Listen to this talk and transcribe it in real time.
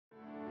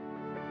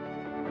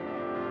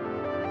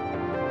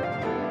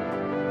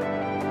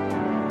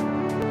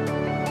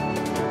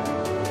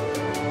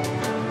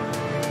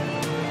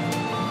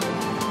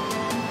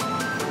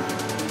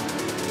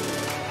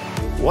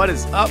What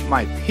is up,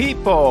 my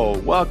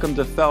people? Welcome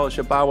to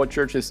Fellowship Bible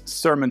Church's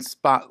Sermon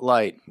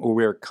Spotlight, where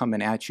we're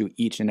coming at you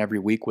each and every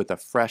week with a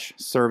fresh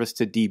service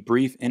to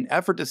debrief in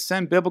effort to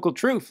send biblical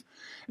truth.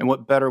 And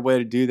what better way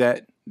to do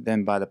that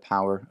than by the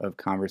power of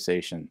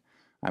conversation?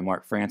 I'm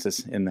Mark Francis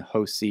in the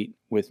host seat.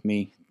 With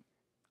me,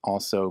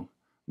 also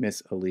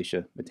Miss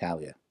Alicia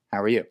Battaglia.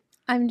 How are you?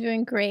 I'm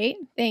doing great.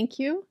 Thank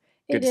you.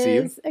 Good to see you.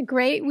 It is a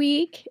great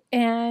week,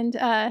 and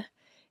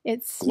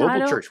it's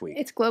Global Church Week.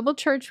 It's Global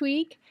Church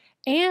Week,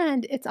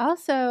 and it's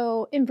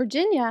also in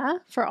Virginia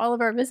for all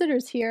of our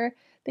visitors here.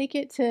 They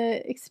get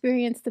to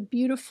experience the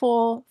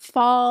beautiful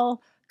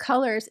fall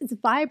colors. It's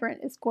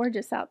vibrant. It's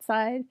gorgeous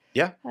outside.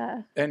 Yeah,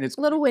 and it's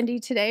a little windy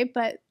today,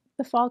 but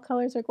the fall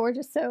colors are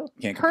gorgeous. So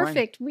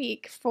perfect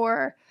week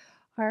for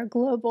our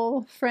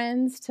global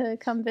friends to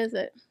come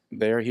visit.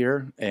 They're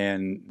here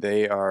and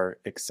they are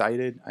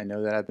excited. I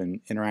know that I've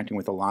been interacting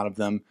with a lot of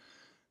them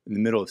in the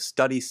middle of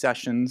study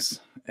sessions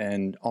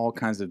and all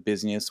kinds of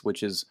business,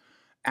 which is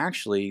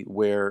actually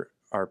where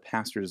our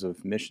pastors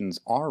of missions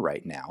are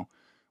right now.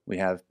 We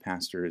have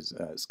pastors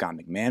Scott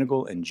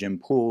McManigal and Jim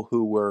Poole,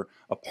 who were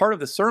a part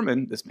of the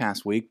sermon this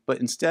past week, but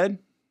instead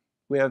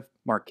we have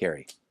Mark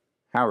Carey.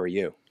 How are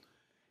you?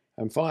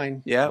 I'm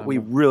fine. Yeah, we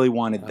really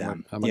wanted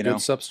them. I'm a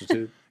good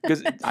substitute.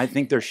 Because I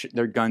think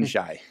they're gun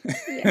shy.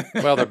 Yeah.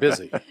 Well, they're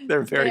busy.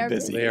 They're very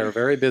busy. They are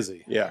very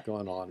busy. Yeah.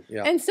 Going on.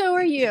 Yeah. And so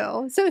are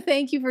you. So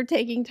thank you for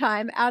taking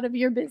time out of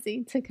your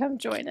busy to come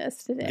join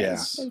us today.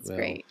 Yes. It's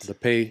great. The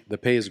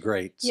pay is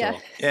great. Yeah. So.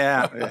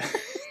 Yeah.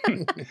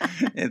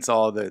 It's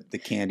all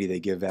the candy they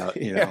give out,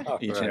 each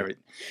and every.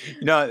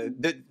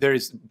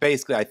 There's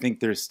basically, I think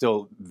there's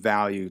still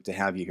value to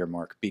have you here,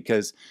 Mark,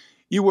 because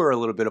you were a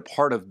little bit a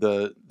part of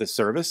the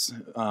service,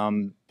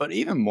 but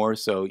even more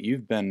so,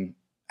 you've been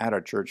at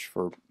our church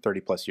for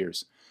 30 plus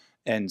years.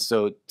 And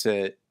so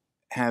to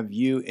have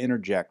you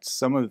interject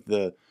some of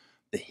the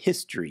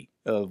history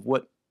of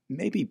what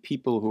maybe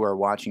people who are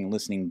watching and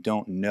listening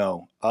don't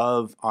know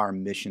of our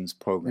missions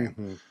program.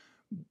 Mm-hmm.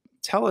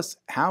 Tell us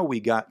how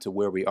we got to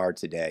where we are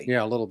today.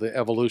 Yeah, a little the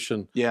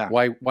evolution. Yeah.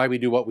 Why we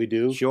do what we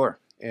do. Sure.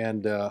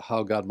 And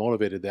how God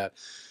motivated that.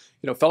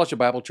 Fellowship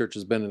Bible Church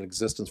has been in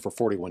existence for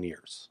 41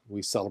 years.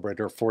 We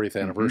celebrated our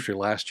 40th anniversary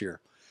last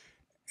year.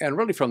 And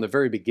really from the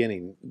very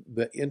beginning,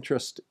 the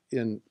interest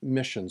in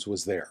missions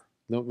was there.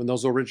 When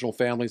those original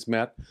families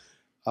met,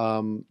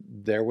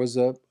 there was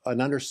an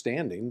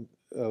understanding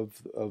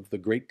of the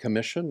Great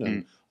Commission,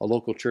 and a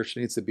local church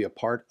needs to be a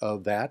part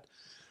of that.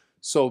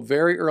 So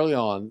very early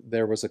on,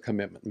 there was a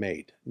commitment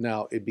made.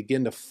 Now, it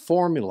began to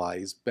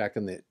formalize back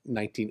in the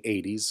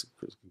 1980s.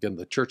 Again,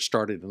 the church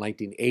started in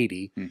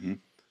 1980,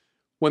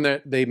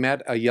 when they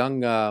met a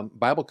young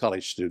Bible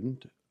college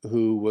student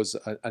who was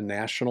a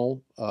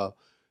national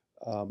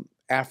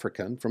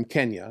African from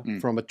Kenya,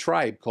 from a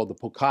tribe called the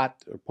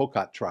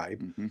Pokot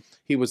tribe.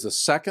 He was the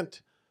second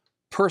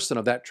person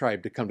of that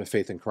tribe to come to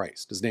faith in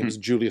Christ. His name is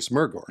Julius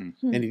Mergor,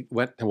 and he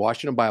went to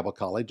Washington Bible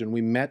College, and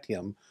we met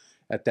him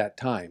at that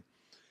time.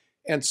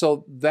 And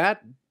so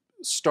that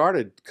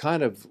started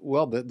kind of,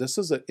 this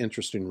is an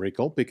interesting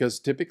wrinkle, because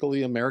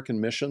typically American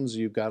missions,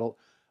 you've got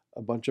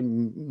a bunch of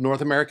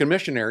North American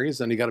missionaries,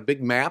 and you got a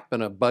big map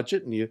and a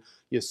budget, and you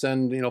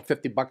send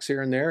 $50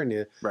 here and there, and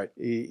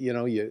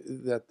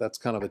that's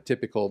kind of a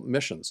typical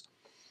missions.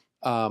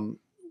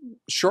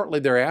 Shortly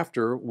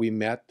thereafter, we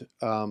met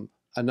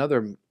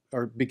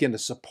began to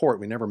support.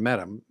 We never met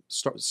him.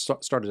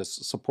 Started to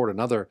support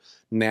another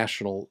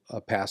national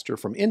pastor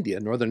from India,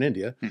 northern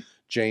India,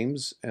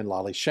 James and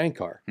Lali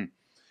Shankar,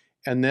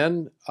 and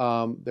then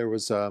there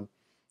was a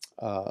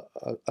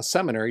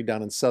seminary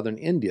down in southern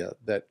India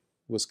that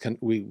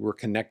we were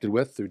connected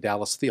with through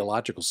Dallas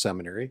Theological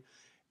Seminary,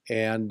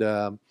 and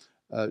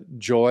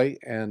Joy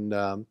and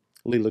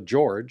Leela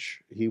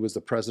George. He was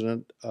the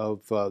president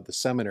of the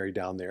seminary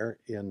down there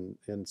in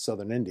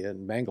southern India,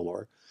 in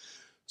Bangalore.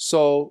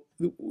 So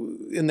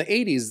in the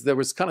 80s, there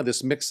was kind of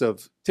this mix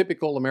of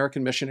typical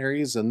American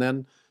missionaries and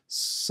then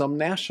some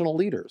national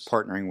leaders.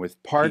 Partnering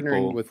with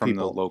people from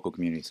the local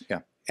communities.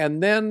 Yeah.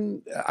 And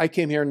then I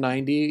came here in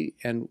 90,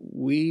 and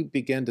we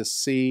began to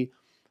see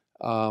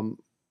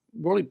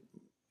really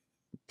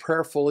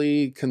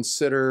prayerfully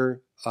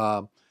consider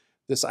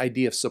this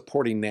idea of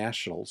supporting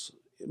nationals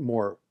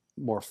more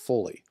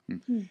fully.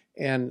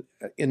 And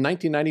in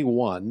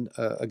 1991,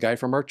 a guy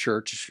from our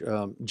church,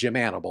 Jim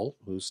Annable,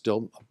 who's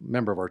still a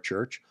member of our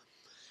church,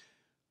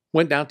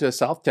 went down to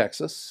South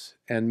Texas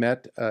and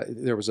met,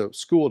 there was a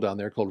school down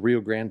there called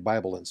Rio Grande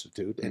Bible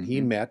Institute, and he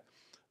met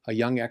a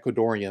young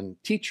Ecuadorian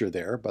teacher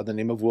there by the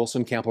name of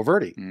Wilson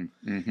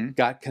Campoverde.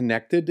 Got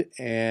connected,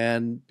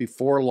 and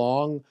before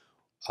long,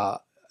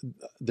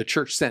 the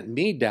church sent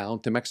me down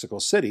to Mexico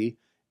City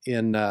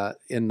in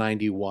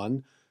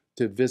 91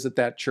 to visit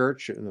that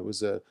church, and it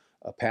was a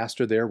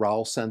pastor there,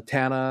 Raul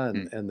Santana,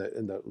 and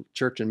the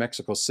church in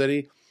Mexico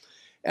City.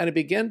 And it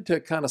began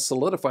to kind of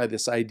solidify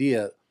this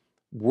idea,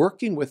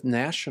 working with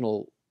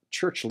national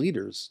church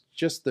leaders,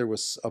 just there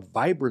was a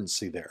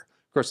vibrancy there.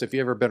 Of course, if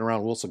you've ever been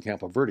around Wilson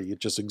Campoverde, it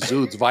just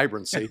exudes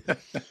vibrancy.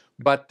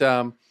 But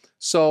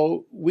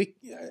So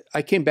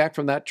I came back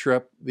from that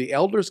trip. The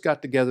elders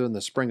got together in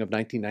the spring of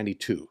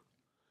 1992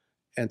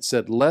 and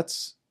said,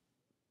 let's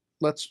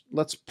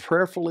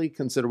prayerfully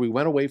consider. We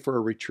went away for a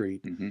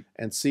retreat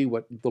and see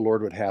what the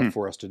Lord would have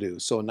for us to do.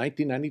 So in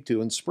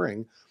 1992 in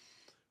spring,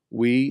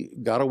 we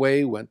got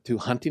away, went to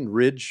Hunting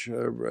Ridge,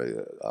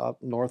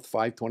 up north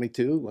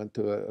 522, went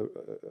to a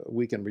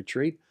weekend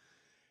retreat,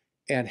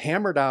 and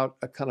hammered out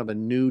a kind of a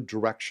new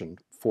direction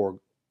for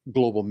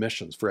global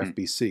missions for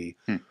FBC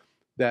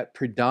that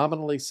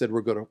predominantly said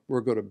we're going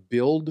to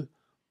build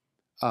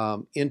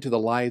into the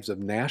lives of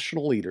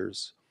national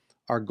leaders.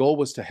 Our goal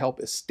was to help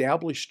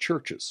establish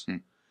churches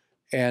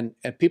and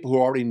people who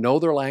already know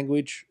their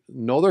language,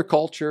 know their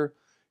culture,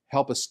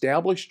 help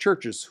establish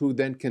churches who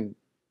then can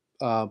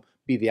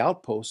be the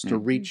outpost to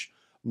reach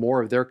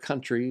more of their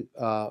country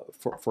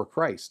for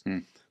Christ.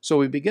 So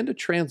we begin to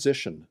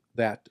transition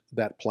that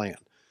plan.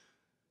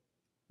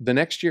 The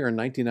next year in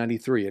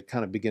 1993, it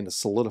kind of began to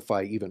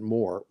solidify even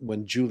more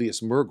when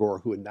Julius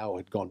Murgor, who had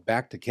gone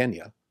back to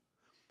Kenya,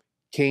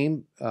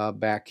 came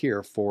back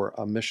here for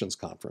a missions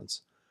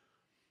conference.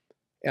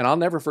 And I'll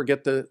never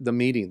forget the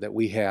meeting that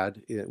we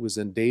had. It was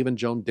in Dave and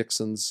Joan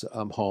Dixon's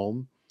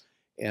home,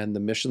 and the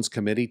missions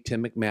committee,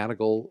 Tim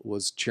McManigal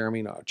was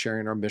chairing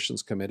our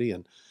missions committee.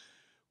 And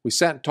we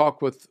sat and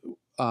talked with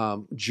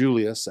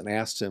Julius and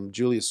asked him,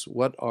 Julius,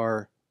 what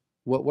are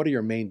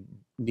your main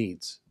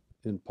needs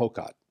in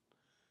Pokot,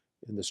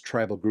 in this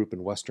tribal group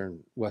in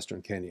Western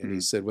Kenya? And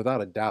he said,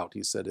 without a doubt,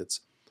 he said, it's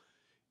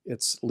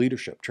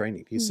leadership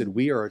training. He said,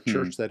 we are a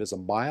church that is a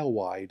mile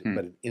wide,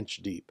 but an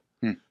inch deep.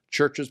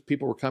 Churches,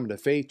 people were coming to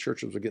faith.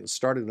 Churches were getting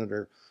started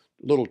under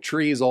little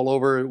trees all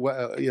over,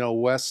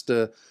 West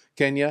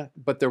Kenya,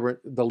 but there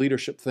were the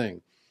leadership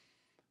thing.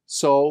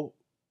 So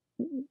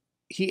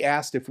he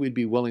asked if we'd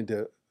be willing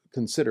to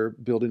consider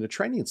building a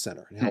training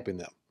center and helping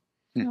them.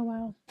 Oh,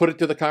 wow. Put it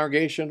to the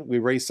congregation. We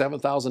raised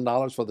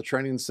 $7,000 for the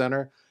training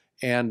center.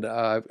 And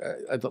I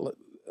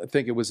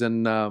think it was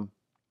in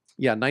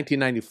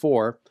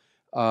 1994,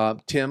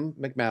 Tim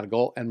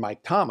McManigal and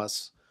Mike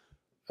Thomas,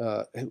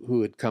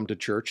 who had come to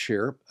church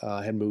here,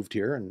 had moved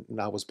here and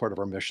now was part of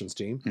our missions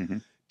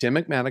team. Tim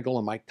McManigal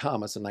and Mike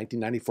Thomas in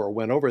 1994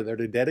 went over there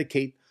to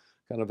dedicate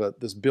kind of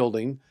this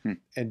building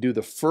and do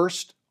the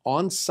first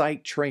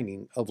on-site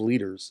training of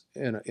leaders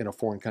in a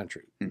foreign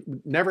country.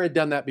 Never had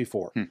done that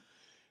before.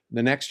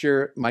 The next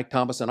year, Mike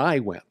Thomas and I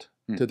went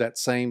to that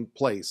same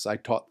place. I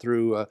taught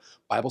through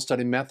Bible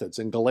study methods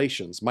in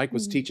Galatians. Mike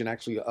was teaching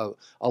actually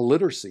a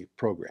literacy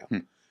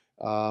program.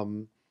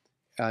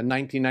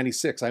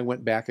 1996, I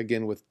went back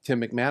again with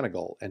Tim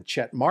McManigal and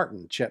Chet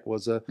Martin. Chet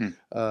was an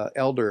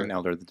elder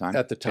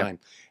at the time.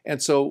 And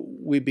so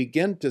we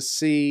begin to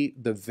see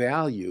the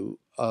value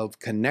of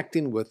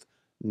connecting with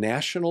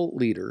national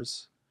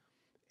leaders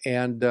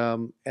and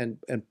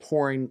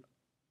pouring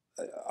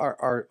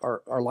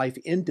our life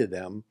into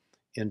them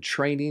in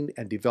training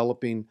and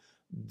developing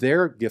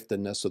their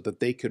giftedness so that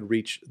they could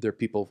reach their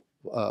people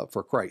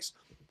for Christ.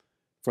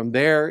 From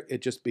there,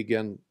 it just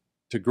began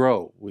to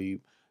grow.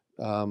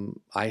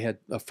 I had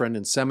a friend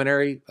in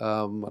seminary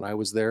when I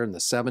was there in the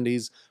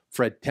 70s,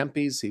 Fred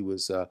Tempes. He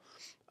was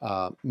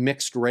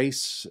mixed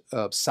race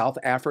South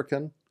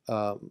African,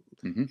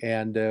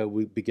 and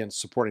we began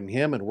supporting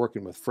him and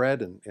working with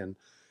Fred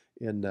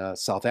in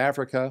South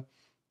Africa,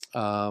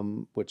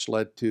 which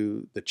led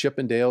to the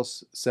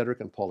Chippendales, Cedric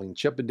and Pauline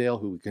Chippendale,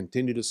 who we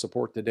continue to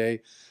support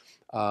today.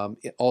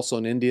 Also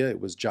in India, it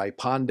was Jai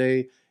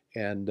Pandey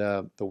and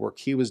the work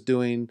he was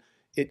doing.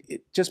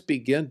 It just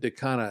began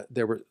to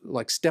there were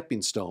like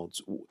stepping stones.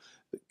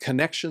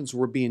 Connections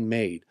were being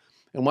made.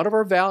 And one of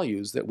our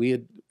values that we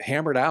had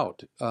hammered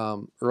out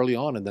early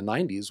on in the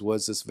 90s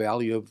was this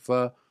value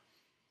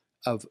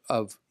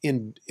of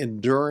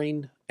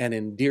enduring and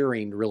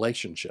endearing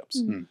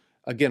relationships.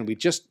 Again, we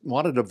just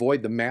wanted to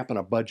avoid the map and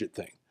a budget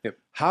thing.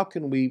 How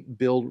can we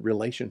build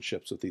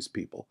relationships with these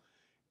people?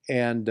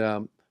 And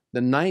the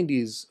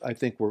 90s, I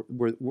think,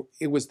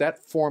 it was that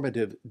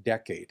formative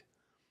decade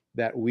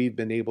that we've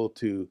been able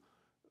to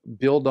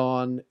build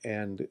on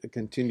and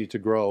continue to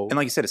grow. And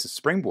like you said, it's a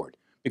springboard,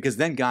 because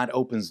then God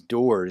opens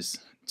doors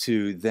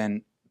to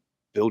then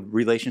build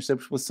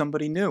relationships with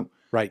somebody new.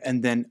 Right.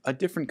 And then a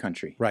different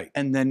country. Right.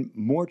 And then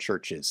more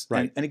churches.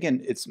 Right. And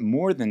again, it's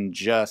more than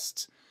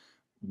just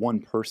one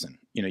person.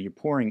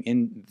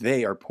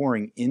 They are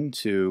pouring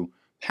into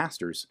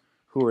pastors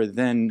who are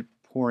then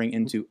pouring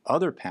into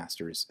other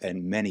pastors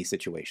in many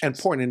situations. And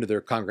pouring into their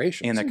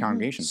congregations. And their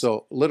congregations.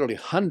 So literally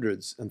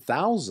hundreds and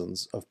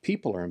thousands of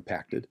people are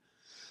impacted.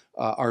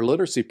 Our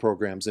literacy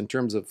programs, in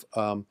terms of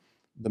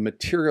the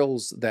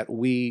materials that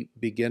we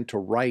begin to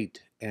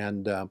write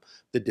and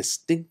the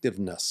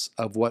distinctiveness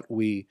of what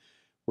we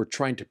were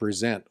trying to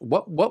present,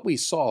 what we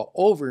saw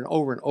over and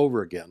over and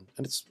over again,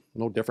 and it's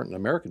no different in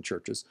American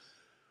churches,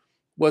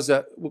 was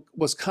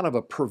kind of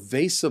a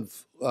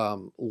pervasive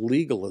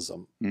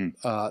legalism and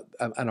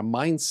a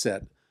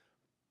mindset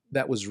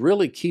that was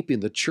really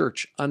keeping the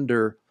church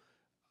under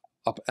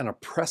an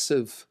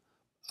oppressive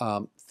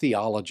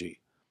theology.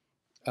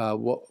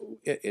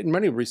 In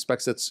many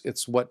respects,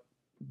 it's what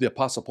the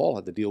Apostle Paul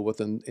had to deal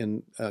with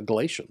in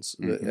Galatians,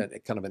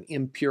 kind of an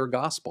impure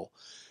gospel.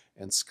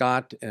 And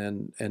Scott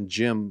and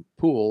Jim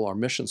Poole, our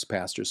missions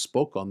pastors,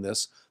 spoke on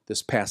this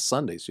past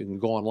Sunday. So you can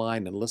go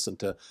online and listen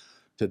to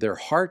their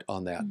heart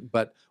on that.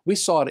 But we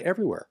saw it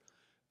everywhere.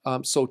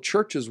 So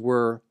churches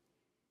were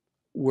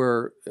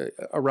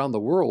around the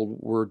world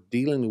were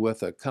dealing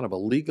with a kind of a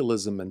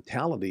legalism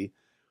mentality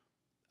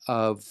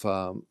of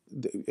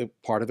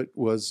part of it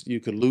was you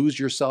could lose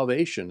your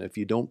salvation if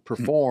you don't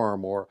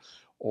perform,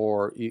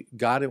 or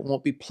God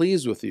won't be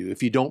pleased with you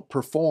if you don't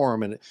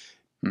perform,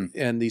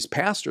 and these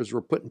pastors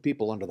were putting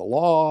people under the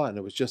law, and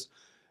it was just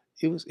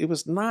it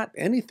was not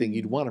anything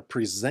you'd want to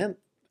present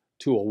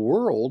to a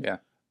world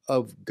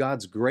of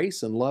God's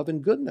grace and love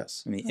and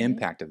goodness. And the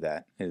impact of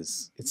that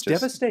is it's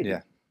devastating.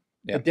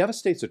 Yeah. It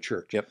devastates a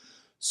church. Yep.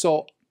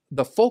 So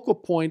the focal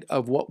point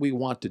of what we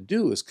want to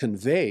do is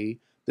convey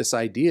this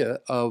idea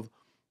of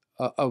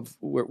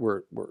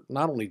we're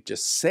not only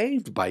just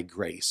saved by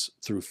grace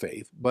through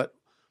faith, but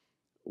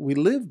we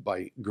live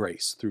by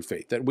grace through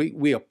faith, that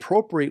we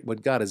appropriate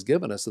what God has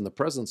given us in the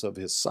presence of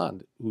His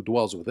Son who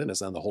dwells within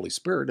us and the Holy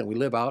Spirit, and we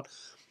live out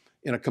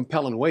in a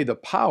compelling way the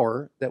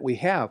power that we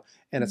have.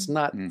 And it's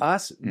not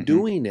us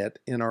doing it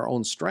in our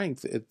own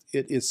strength. It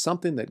is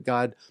something that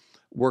God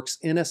works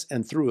in us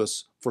and through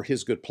us for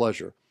His good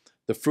pleasure,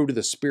 the fruit of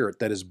the Spirit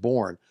that is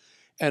born.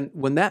 And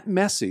when that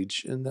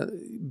message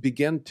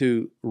began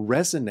to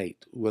resonate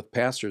with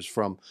pastors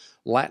from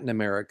Latin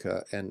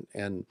America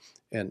and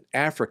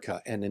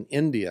Africa and in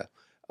India,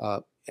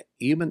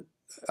 even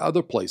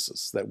other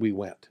places that we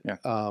went,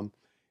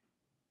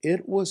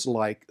 it was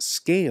like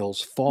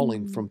scales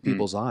falling from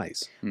people's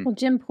eyes. Well,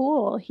 Jim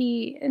Poole,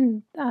 he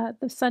in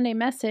the Sunday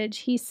message,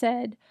 he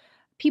said,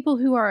 people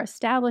who are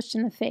established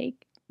in the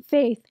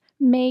faith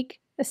make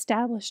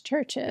established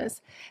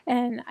churches.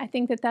 And I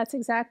think that that's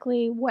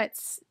exactly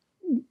what's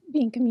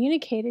being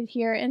communicated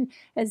here. And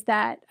as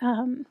that,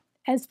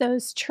 as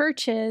those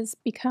churches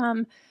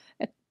become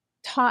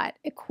taught,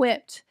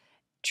 equipped,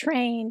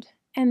 trained,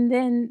 and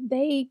then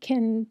they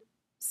can,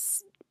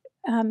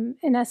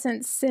 in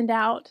essence, send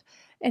out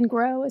and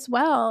grow as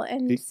well.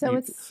 And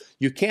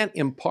you can't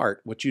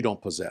impart what you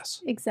don't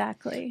possess.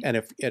 Exactly.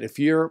 And if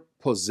you're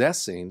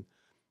possessing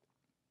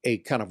a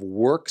kind of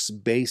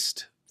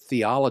works-based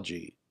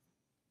theology,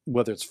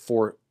 whether it's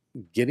for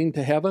getting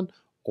to heaven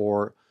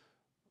or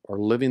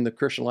living the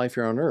Christian life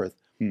here on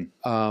earth,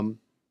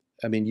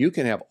 I mean, you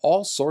can have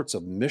all sorts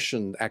of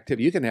mission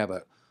activity. You can have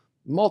a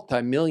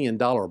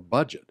multi-million-dollar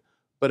budget,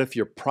 but if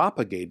you're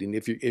propagating,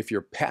 if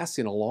you're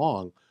passing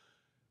along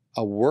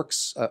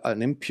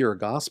an impure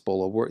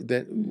gospel,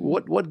 then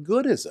what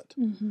good is it?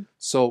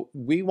 So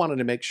we wanted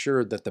to make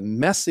sure that the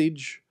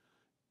message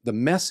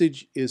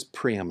is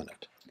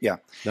preeminent. Yeah,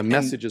 the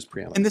message is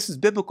preeminent, and this is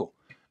biblical.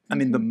 I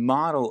mean, the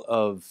model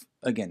of,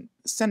 again,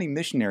 sending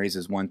missionaries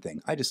is one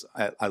thing.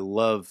 I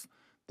love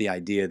the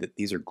idea that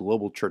these are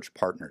global church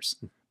partners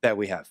that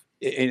we have,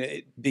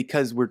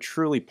 because we're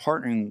truly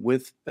partnering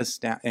with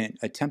and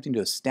attempting to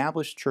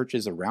establish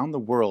churches around the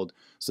world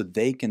so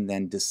they can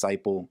then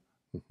disciple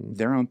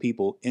their own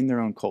people in their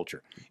own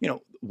culture. You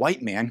know,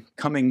 white man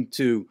coming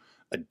to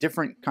a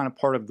different kind of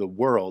part of the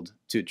world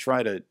to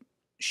try to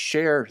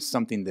share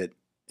something that,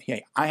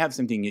 hey, I have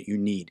something that you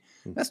need.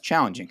 That's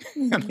challenging.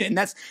 I mean,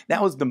 that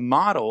was the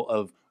model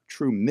of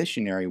true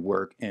missionary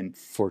work and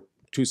for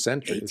 2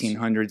 centuries,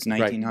 1800s,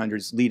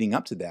 1900s, leading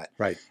up to that.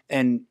 Right.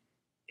 And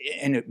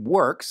it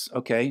works.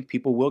 Okay,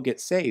 people will get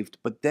saved,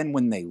 but then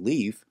when they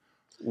leave,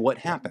 what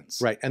happens?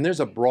 Right. And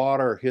there's a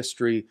broader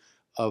history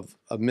of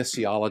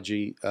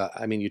missiology.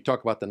 I mean, you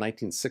talk about the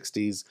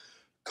 1960s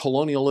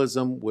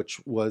colonialism, which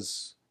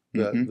was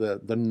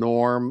the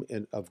norm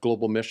of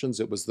global missions.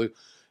 It was the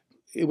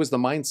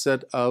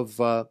mindset of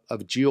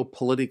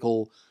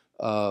geopolitical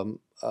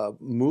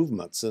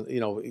movements,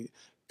 and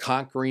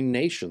conquering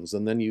nations,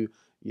 and then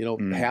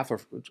half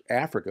of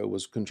Africa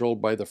was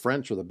controlled by the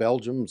French or the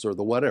Belgians or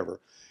the whatever,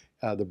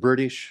 the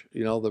British.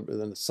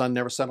 The sun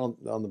never set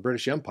on the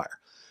British Empire,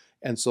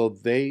 and so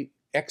they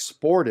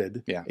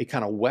exported a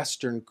kind of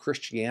Western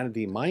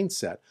Christianity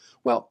mindset.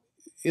 Well,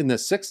 in the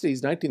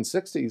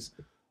 1960s,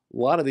 a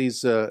lot of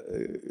these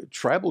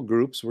tribal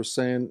groups were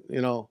saying,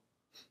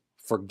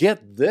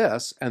 forget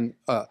this, and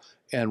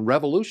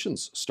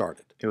revolutions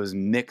started. It was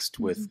mixed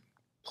with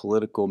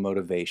political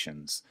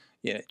motivations.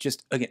 Yeah,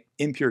 just again,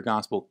 impure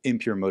gospel,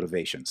 impure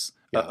motivations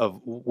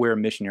of where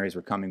missionaries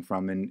were coming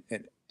from,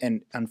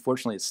 and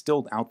unfortunately, it's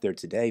still out there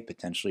today.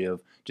 Potentially,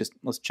 of just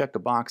let's check a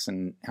box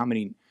and how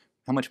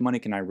much money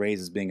can I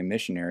raise as being a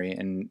missionary,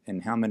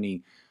 and how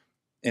many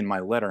in my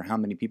letter, how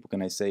many people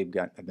can I say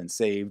have been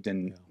saved,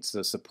 and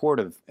so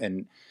supportive.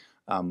 And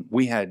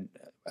we had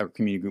a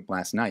community group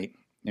last night,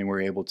 and we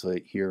were able to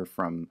hear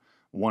from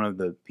one of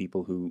the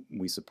people who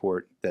we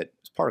support that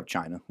is part of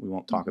China. We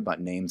won't talk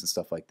about names and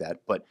stuff like that,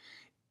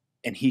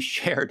 and he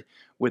shared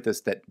with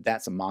us that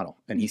that's a model,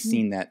 and he's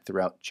seen that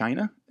throughout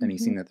China, and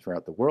he's seen that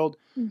throughout the world.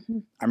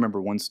 I remember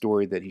one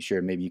story that he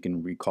shared, maybe you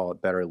can recall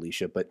it better,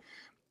 Alicia, but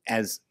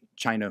as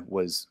China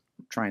was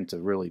trying to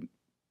really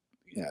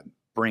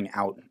bring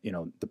out,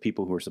 the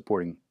people who are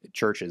supporting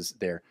churches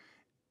there.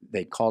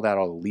 They called out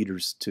all the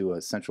leaders to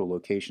a central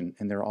location,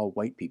 and they're all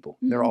white people.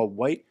 Mm-hmm. They're all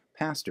white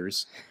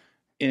pastors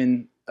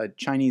in a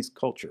Chinese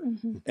culture.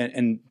 Mm-hmm.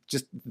 And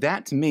just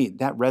that, to me,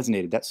 that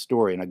resonated, that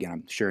story. And again,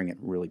 I'm sharing it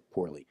really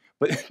poorly,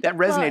 but that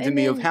resonated to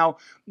me of how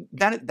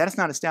that's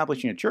not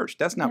establishing a church.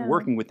 That's not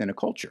working within a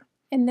culture.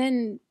 And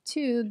then,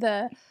 too,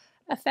 the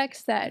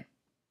effects that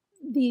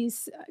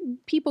these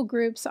people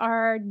groups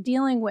are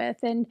dealing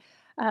with. And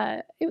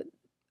I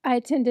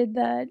attended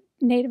the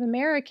Native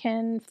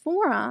American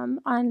Forum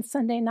on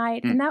Sunday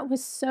night, and that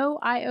was so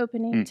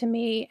eye-opening to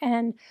me.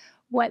 And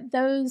what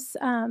those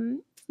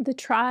the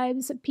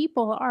tribes of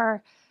people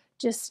are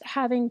just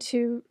having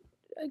to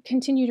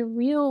continue to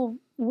reel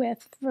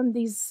with from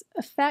these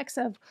effects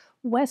of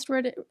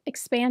westward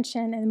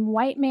expansion and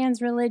white man's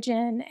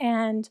religion,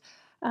 and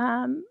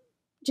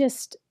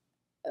just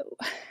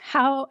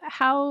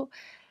how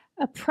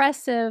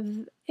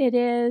oppressive it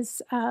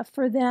is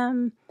for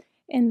them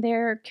in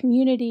their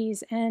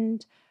communities,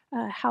 and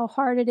how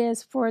hard it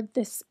is for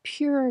this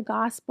pure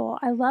gospel.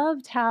 I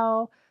loved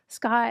how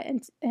Scott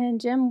and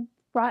Jim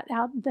brought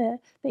out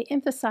they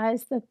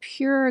emphasized the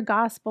pure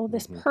gospel,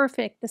 this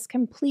perfect, this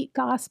complete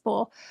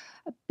gospel,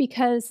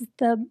 because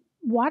the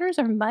waters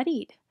are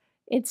muddied.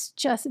 It's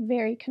just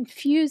very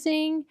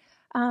confusing.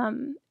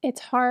 It's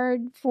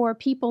hard for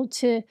people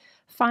to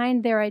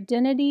find their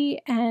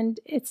identity, and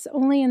it's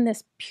only in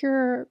this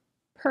pure,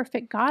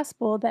 perfect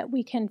gospel that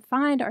we can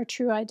find our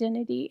true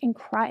identity in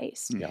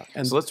Christ. Yeah,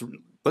 and so let's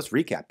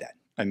recap that.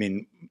 I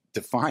mean,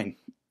 define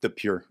the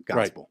pure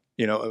gospel.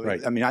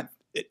 Right. I mean,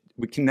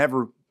 we can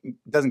never. It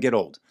doesn't get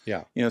old.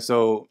 Yeah.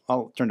 So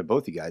I'll turn to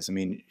both you guys. I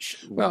mean,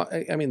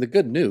 the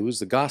good news,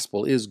 the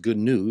gospel is good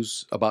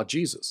news about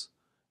Jesus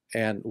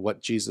and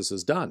what Jesus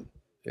has done.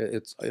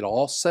 It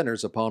all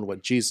centers upon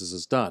what Jesus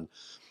has done.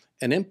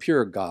 An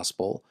impure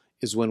gospel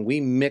is when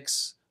we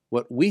mix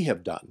what we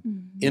have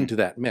done into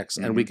that mix,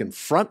 and we can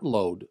front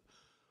load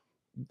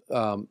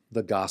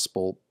the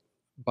gospel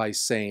by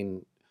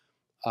saying,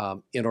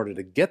 in order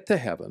to get to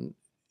heaven,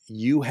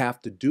 you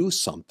have to do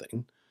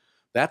something.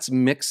 That's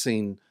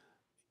mixing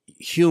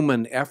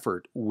human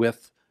effort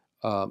with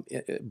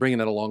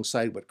bringing it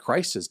alongside what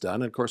Christ has done.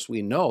 And of course,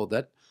 we know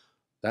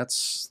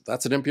that's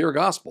an impure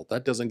gospel.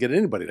 That doesn't get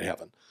anybody to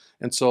heaven.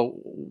 And so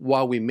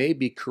while we may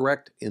be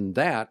correct in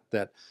that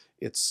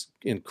it's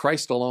in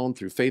Christ alone,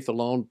 through faith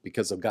alone,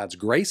 because of God's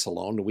grace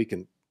alone, and we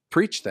can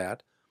preach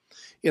that,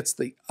 it's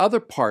the other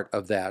part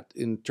of that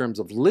in terms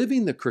of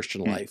living the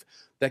Christian life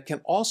that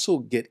can also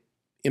get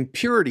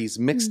impurities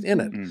mixed in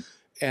it.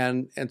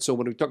 And so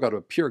when we talk about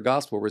a pure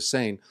gospel, we're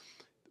saying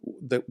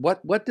that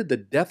what did the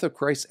death of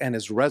Christ and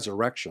his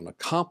resurrection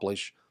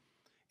accomplish,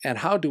 and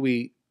how do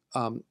we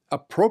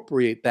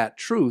appropriate that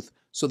truth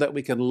so that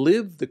we can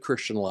live the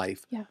Christian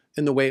life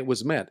in the way it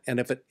was meant? And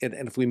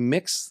if we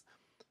mix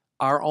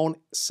our own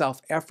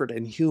self-effort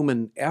and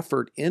human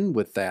effort in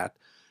with that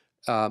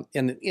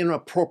in an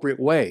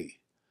inappropriate way,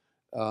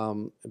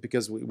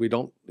 because we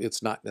don't,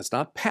 it's not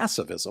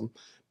passivism,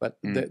 but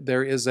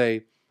there is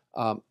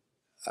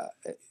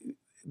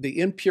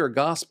the impure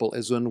gospel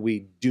is when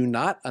we do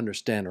not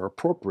understand or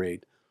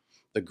appropriate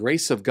the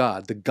grace of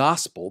God, the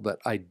gospel that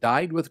I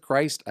died with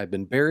Christ, I've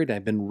been buried,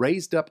 I've been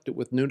raised up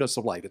with newness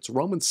of life. It's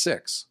Romans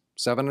 6,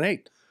 7, and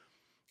 8.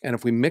 And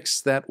if we mix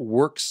that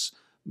works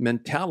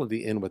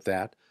mentality in with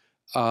that,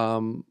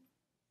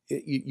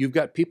 you've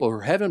got people who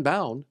are heaven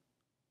bound,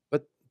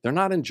 but they're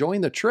not enjoying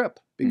the trip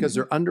because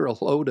they're under a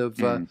load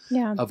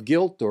of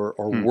guilt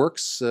or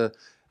works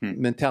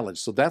mentality.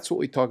 So that's what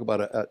we talk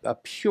about, a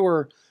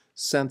pure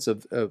sense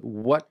of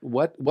what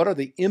are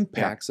the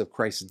impacts of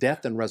Christ's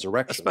death and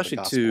resurrection, especially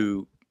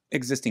to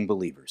existing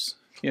believers.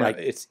 Right.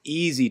 It's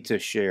easy to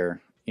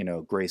share,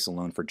 grace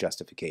alone for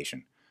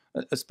justification,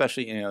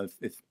 especially,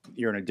 if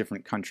you're in a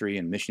different country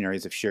and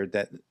missionaries have shared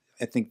that.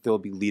 I think there'll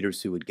be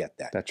leaders who would get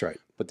that. That's right.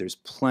 But there's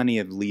plenty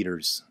of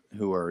leaders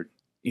who are,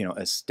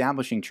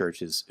 establishing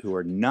churches who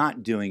are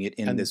not doing it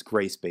in this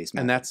grace-based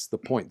method. And that's the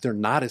point. They're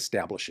not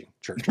establishing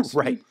churches.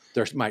 Right.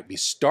 There might be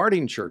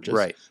starting churches,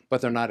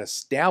 but they're not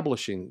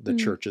establishing the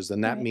churches.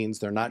 And that means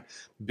they're not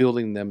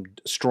building them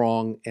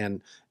strong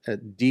and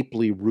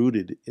deeply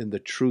rooted in the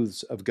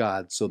truths of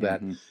God, so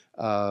that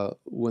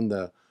when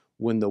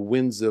the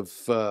winds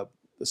of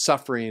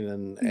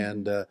suffering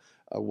and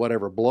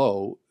whatever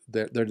blow,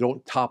 they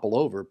don't topple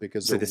over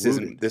because they're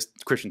this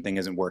Christian thing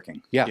isn't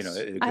working. Yes.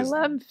 I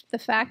love the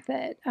fact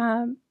that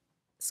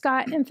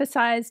Scott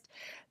emphasized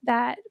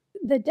that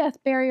the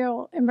death,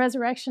 burial, and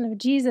resurrection of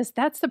Jesus,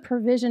 that's the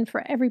provision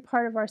for every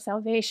part of our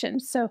salvation.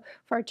 So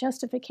for our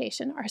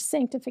justification, our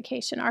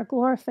sanctification, our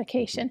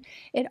glorification,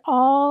 it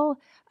all,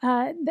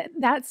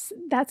 that's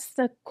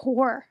the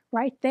core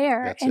right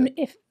there. That's and it.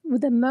 If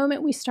the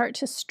moment we start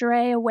to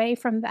stray away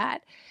from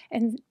that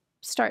and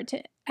start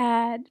to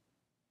add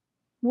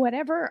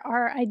whatever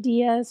our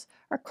ideas,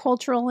 our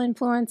cultural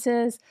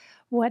influences,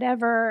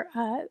 whatever,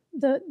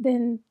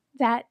 then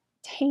that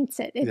taints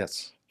it.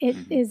 It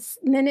is,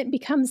 then it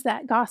becomes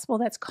that gospel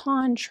that's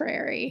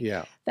contrary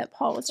that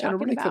Paul was talking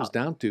about. And it really comes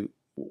down to,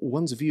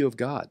 one's view of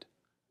God.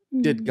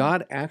 Did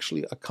God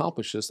actually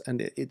accomplish this?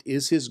 And it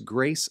is His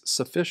grace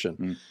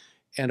sufficient?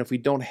 And if we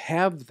don't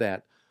have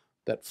that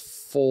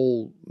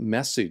full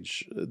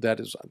message that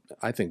is,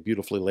 I think,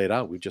 beautifully laid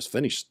out. We just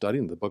finished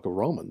studying the book of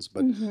Romans,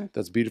 but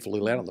that's beautifully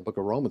laid out in the book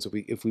of Romans.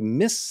 If we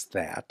miss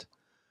that,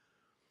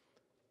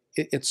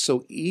 it's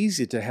so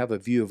easy to have a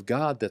view of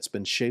God that's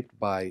been shaped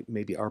by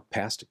maybe our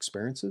past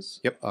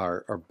experiences,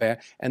 our bad,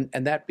 and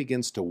that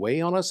begins to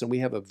weigh on us, and we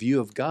have a view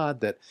of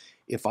God that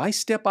if I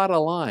step out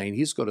of line,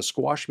 He's going to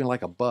squash me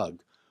like a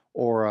bug,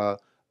 or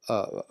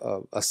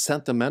a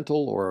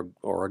sentimental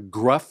or a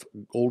gruff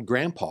old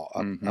grandpa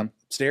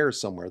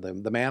upstairs somewhere,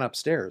 the man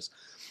upstairs.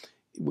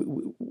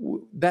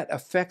 That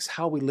affects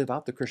how we live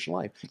out the Christian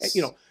life.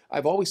 You know,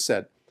 I've always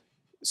said,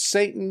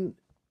 Satan.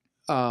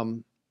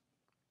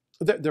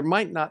 There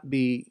might not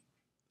be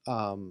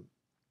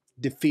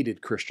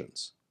defeated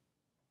Christians,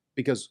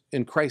 because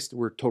in Christ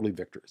we're totally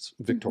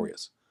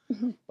victorious.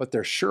 But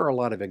there's sure a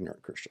lot of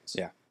ignorant Christians.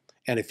 Yeah.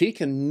 And if He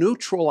can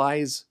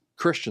neutralize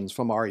Christians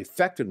from our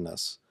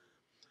effectiveness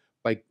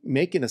by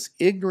making us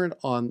ignorant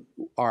on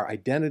our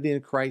identity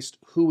in Christ,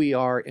 who we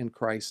are in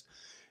Christ,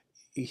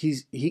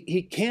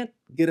 He can't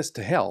get us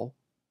to hell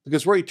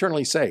because we're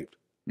eternally saved.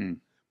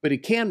 But He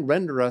can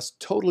render us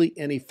totally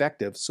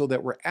ineffective so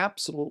that we're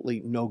absolutely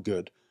no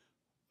good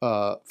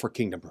for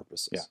kingdom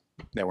purposes.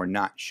 Yeah, that we're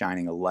not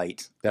shining a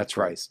light That's of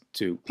Christ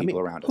to people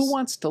around us. Who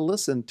wants to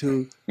listen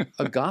to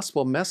a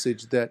gospel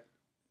message that,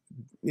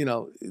 you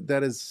know,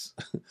 that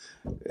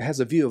has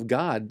a view of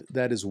God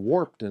that is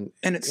warped and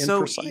it's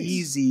so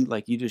easy,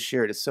 like you just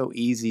shared. It's so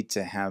easy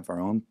to have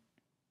our own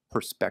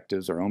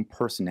perspectives, our own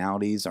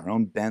personalities, our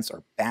own bents,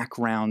 our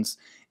backgrounds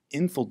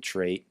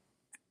infiltrate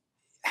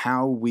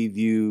how we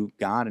view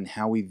God and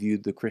how we view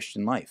the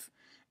Christian life.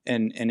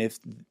 And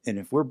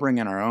if we're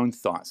bringing our own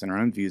thoughts and our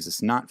own views,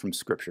 it's not from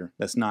Scripture,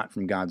 that's not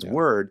from God's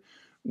Word,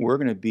 we're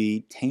going to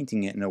be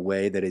tainting it in a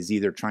way that is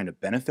either trying to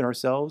benefit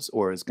ourselves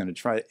or is going to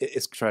try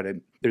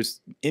to. There's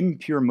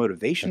impure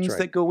motivations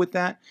that go with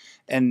that,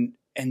 and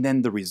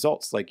then the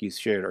results, like you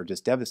shared, are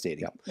just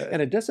devastating.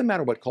 And it doesn't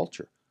matter what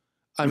culture.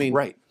 I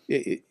mean,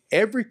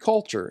 every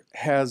culture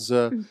has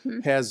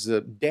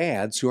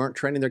dads who aren't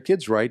training their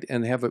kids right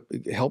and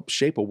help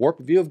shape a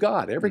warped view of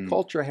God. Every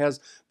culture has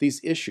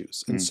these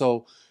issues, and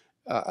so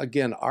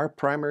again, our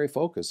primary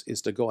focus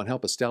is to go and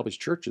help establish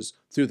churches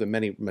through the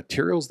many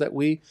materials that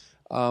we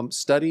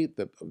study,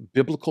 the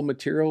biblical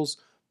materials,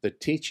 the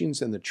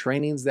teachings and the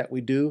trainings that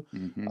we do,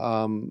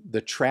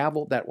 the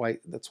travel. That's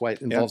why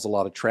it involves a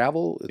lot of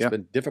travel. It's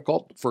been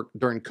difficult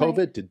during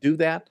COVID to do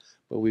that.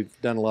 But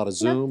we've done a lot of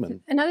Zoom.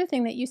 And another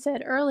thing that you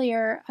said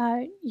earlier,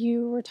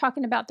 you were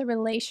talking about the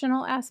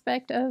relational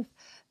aspect of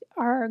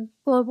our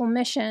global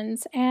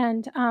missions,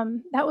 and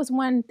that was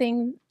one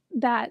thing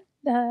that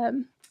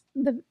the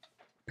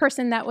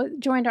person that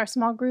joined our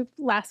small group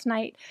last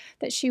night,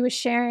 that she was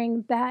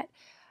sharing that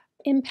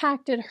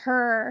impacted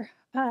her.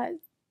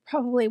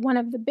 Probably one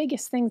of the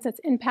biggest things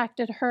that's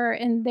impacted her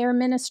in their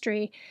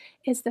ministry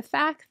is the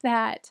fact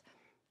that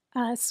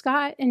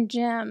Scott and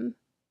Jim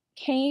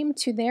came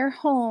to their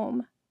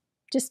home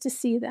just to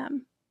see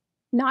them,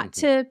 not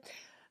to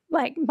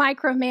like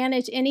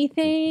micromanage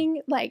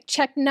anything, like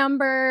check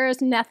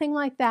numbers, nothing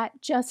like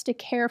that, just to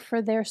care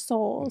for their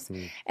souls.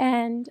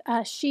 And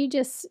she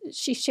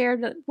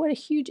shared what a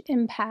huge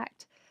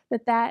impact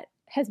that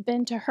has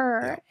been to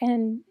her.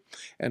 And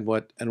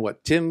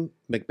what Tim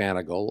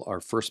McManigal,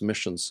 our first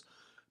missions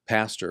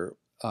pastor,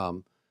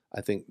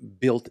 I think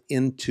built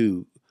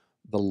into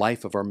the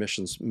life of our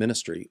missions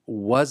ministry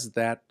was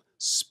that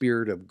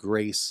spirit of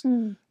grace,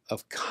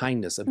 of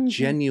kindness, of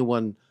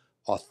genuine,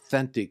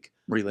 authentic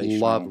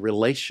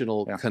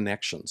relational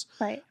connections.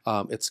 Right.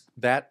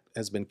 That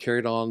has been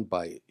carried on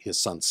by his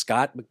son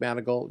Scott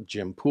McManigal,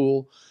 Jim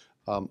Poole,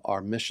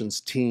 our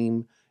missions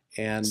team,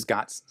 and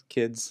Scott's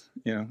kids.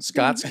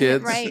 Scott's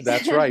kids. Right.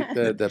 That's right.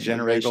 The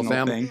generational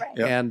family. thing.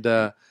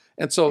 Right.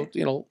 And so,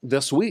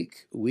 this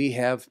week we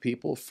have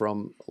people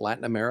from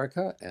Latin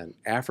America and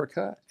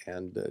Africa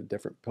and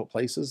different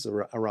places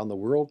around the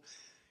world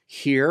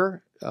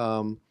here,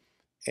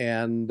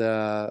 and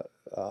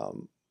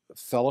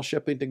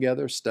fellowshipping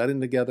together,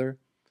 studying together.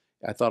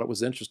 I thought it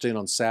was interesting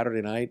on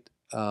Saturday night.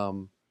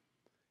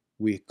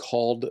 We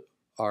called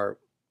our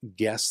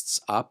guests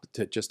up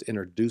to just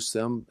introduce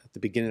them at the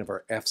beginning of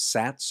our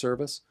FSAT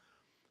service.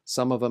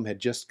 Some of them had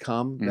just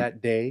come that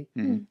day.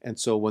 And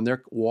so when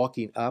they're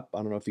walking up, I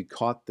don't know if you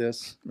caught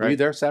this. Were you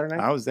there Saturday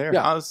night? I was there.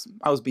 Yeah.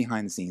 I was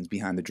behind the scenes,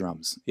 behind the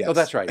drums. Yes. Oh,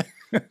 that's right.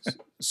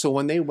 So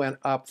when they went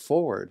up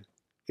forward,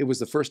 it was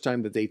the first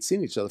time that they'd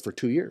seen each other for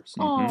 2 years.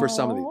 For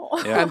some of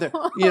these. Yeah. And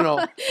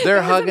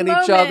they're hugging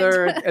each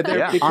other. And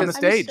they're on the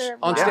stage. Sure,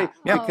 On stage.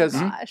 wow. Because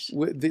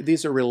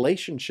These are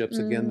relationships,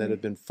 again, that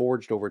have been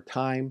forged over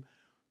time.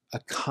 A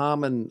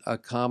common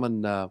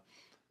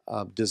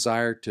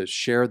desire to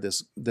share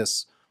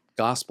this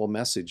gospel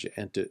message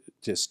and to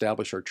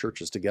establish our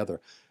churches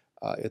together.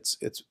 It's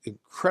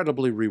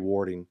incredibly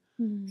rewarding,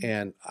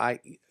 and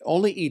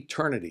only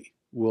eternity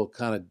will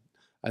kind of,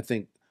 I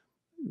think,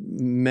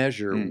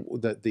 measure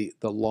the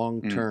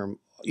long-term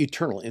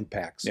eternal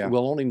impacts. Yeah.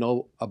 We'll only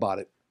know about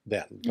it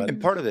then. But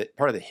And part of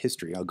the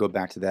history, I'll go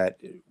back to that.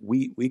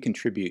 We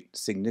contribute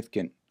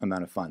significant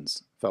amount of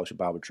funds, Fellowship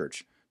Bible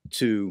Church,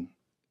 to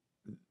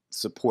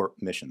support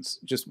missions.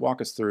 Just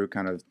walk us through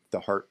kind of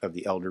the heart of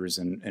the elders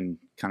and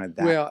kind of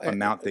that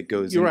amount that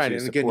goes you're into right.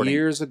 And again, supporting.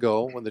 years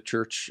ago when the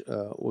church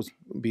was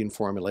being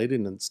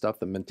formulated and stuff,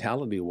 the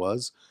mentality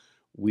was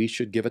we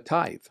should give a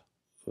tithe.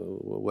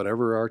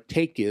 Whatever our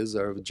take is,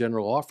 our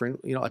general offering,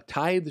 a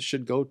tithe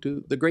should go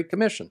to the Great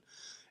Commission.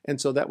 And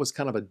so that was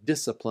kind of a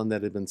discipline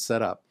that had been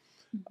set up.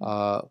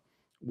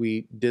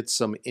 We did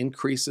some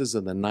increases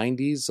in the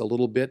 90s a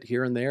little bit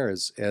here and there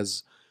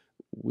as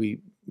we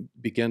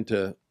began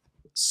to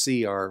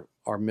see our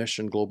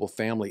mission global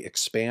family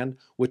expand,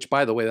 which,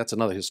 by the way, that's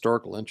another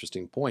historical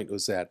interesting point,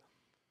 was that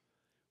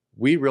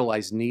we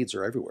realize needs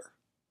are everywhere.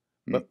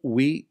 But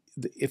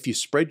if you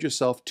spread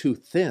yourself too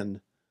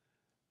thin,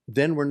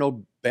 then we're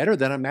no better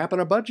than a map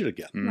and a budget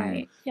again.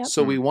 Right. Yep.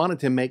 So we wanted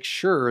to make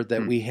sure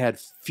that we had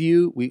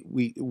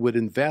we would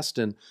invest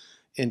in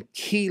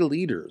key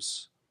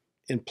leaders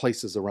in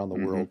places around the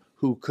world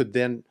who could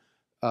then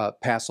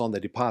pass on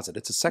the deposit.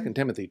 It's a 2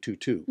 Timothy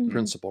 2:2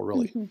 principle,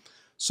 really.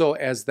 So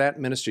as that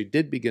ministry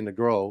did begin to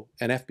grow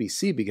and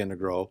FBC began to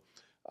grow,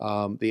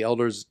 the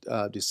elders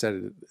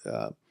decided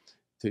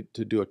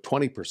to do a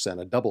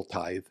 20%, a double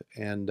tithe.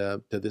 And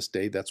to this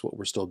day, that's what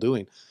we're still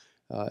doing.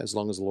 As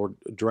long as the Lord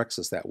directs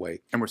us that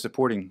way. And we're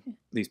supporting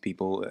these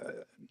people,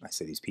 I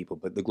say these people,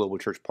 but the global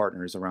church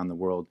partners around the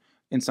world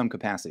in some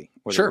capacity.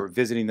 Whether we're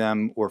visiting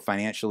them or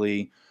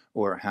financially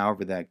or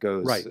however that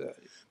goes. Right.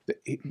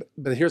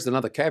 But here's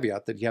another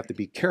caveat that you have to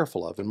be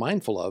careful of and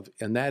mindful of,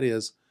 and that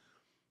is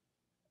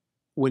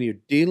when you're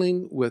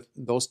dealing with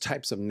those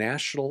types of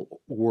national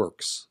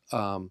works.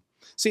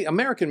 See,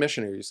 American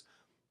missionaries,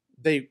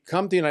 they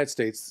come to the United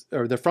States,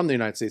 or they're from the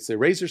United States, they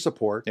raise their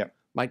support,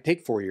 might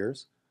take 4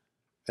 years.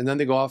 And then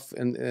they go off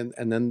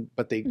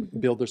but they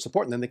build their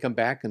support, and then they come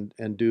back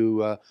and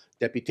do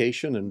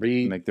deputation and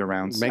make their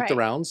rounds. The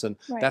rounds, and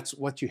that's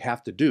what you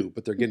have to do.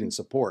 But they're getting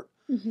support.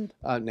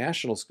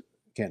 Nationals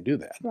can't do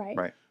that.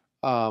 Right.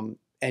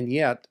 And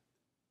yet,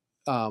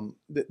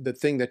 the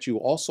thing that you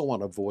also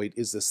want to avoid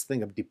is this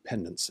thing of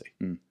dependency.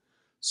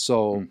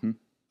 So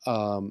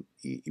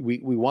we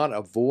want to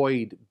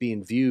avoid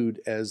being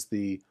viewed as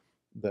the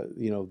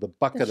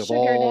bucket of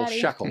all daddy.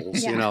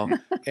 shekels,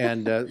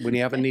 and when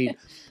you have a need.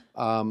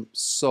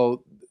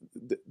 So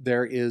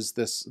there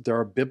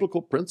are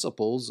biblical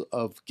principles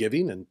of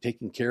giving and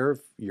taking care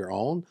of your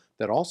own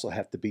that also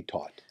have to be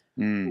taught.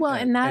 Well,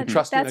 and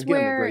trusting that's again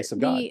where the grace of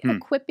God.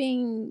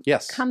 Equipping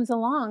comes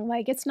along.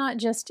 Like, it's not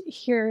just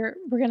here,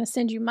 we're going to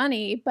send you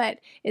money, but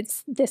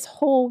it's this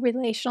whole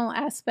relational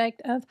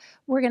aspect of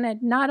we're going to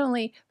not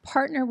only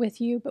partner with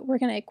you, but we're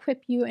going to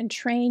equip you and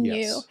train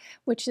you,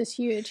 which is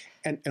huge.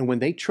 And when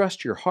they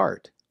trust your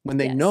heart, when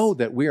they know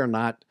that we are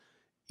not,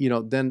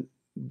 then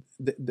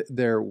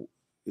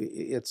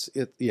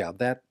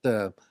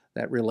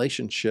that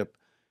relationship.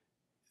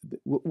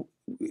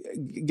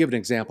 Give an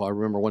example. I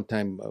remember one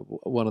time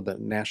one of the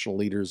national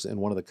leaders in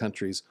one of the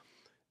countries,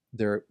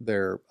 their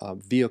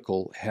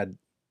vehicle had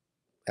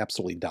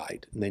absolutely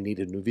died, and they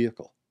needed a new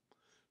vehicle.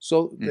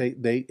 So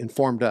they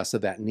informed us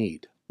of that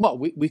need. Well,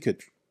 we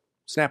could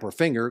snap our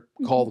finger,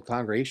 call the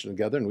congregation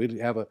together, and we'd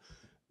have a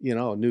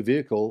new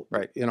vehicle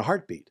in a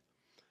heartbeat.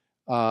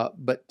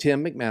 But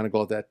Tim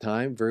McManigal at that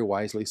time very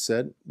wisely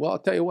said, well, I'll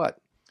tell you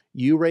what,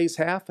 you raise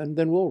half and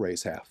then we'll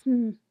raise half.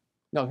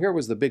 Now, here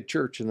was the big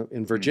church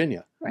in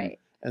Virginia. Right.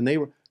 And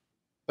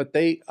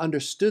they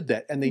understood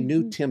that, and they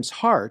knew Tim's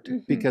heart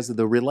because of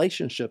the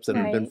relationships that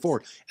had been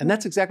formed. And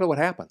that's exactly what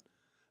happened.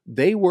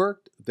 They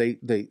worked, they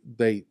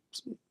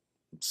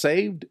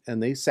saved,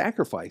 and they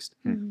sacrificed.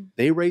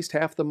 They raised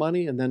half the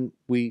money, and then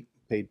we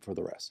paid for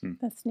the rest.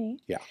 That's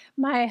neat. Yeah.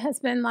 My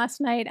husband last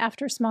night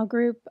after a small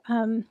group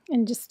and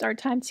just our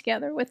time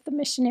together with the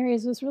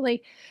missionaries was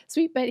really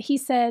sweet. But he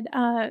said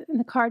in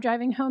the car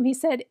driving home, he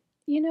said,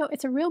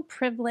 it's a real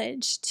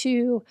privilege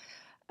to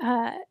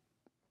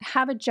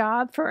have a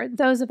job for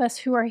those of us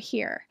who are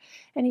here.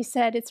 And he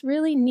said, it's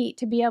really neat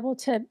to be able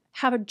to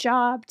have a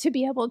job, to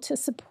be able to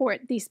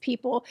support these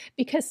people,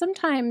 because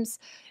sometimes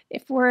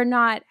if we're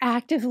not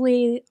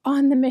actively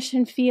on the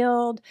mission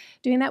field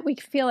doing that, we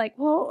feel like,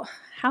 well,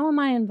 how am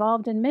I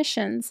involved in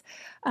missions?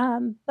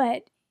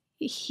 But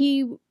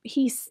he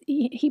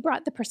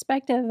brought the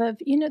perspective of,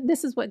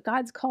 this is what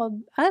God's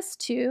called us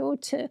to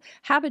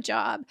have a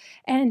job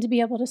and to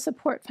be able to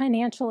support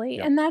financially.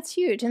 And that's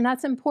huge. And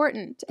that's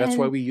important. That's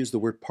why we use the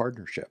word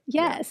partnership.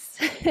 Yes.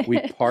 We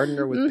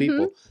partner with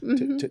people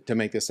to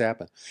make this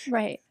happen.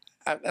 Right.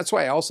 That's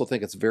why I also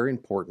think it's very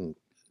important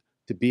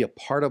to be a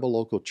part of a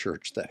local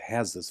church that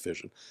has this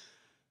vision.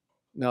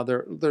 Now,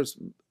 there's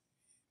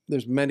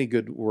many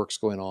good works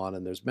going on,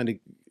 and there's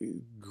many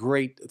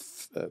great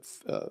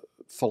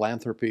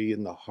philanthropy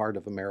in the heart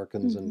of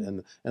Americans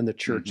and the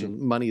church, and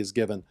money is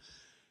given.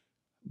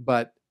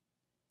 But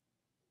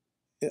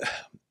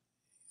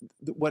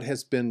what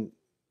has been,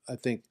 I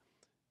think,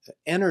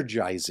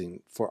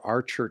 energizing for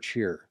our church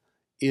here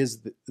is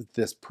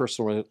this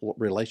personal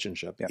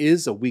relationship. Yep.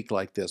 Is a week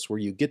like this where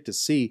you get to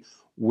see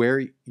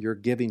where your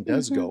giving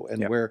does go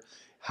and Yep.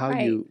 how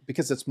Right. you,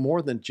 because it's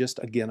more than just,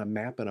 again, a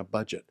map and a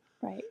budget.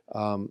 Right.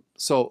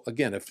 So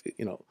again,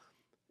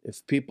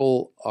 if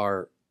people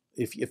are,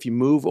 if you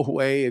move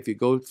away, if you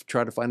go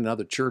try to find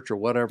another church or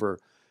whatever,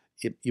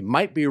 it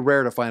might be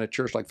rare to find a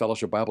church like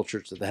Fellowship Bible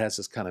Church that has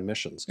this kind of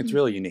missions. It's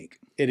really unique.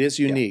 It is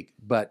unique,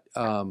 but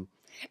And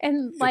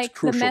it's like the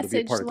crucial to be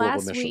message part of global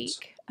last missions.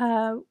 week,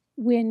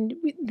 when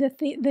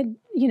the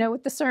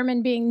with the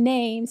sermon being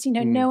names,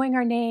 Mhm. knowing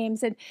our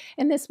names, and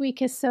this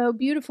week is so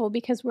beautiful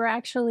because we're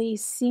actually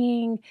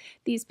seeing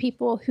these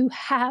people who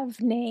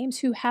have names,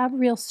 who have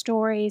real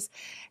stories,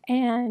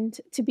 and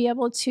to be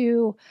able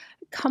to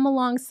come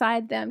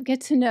alongside them, get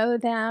to know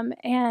them,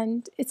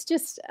 and it's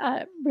just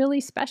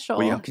really special.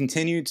 Well, you'll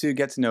continue to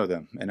get to know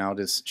them. And I'll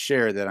just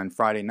share that on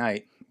Friday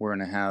night, we're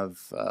going to have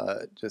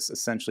just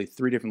essentially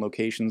 3 different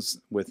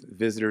locations with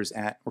visitors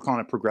we're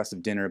calling it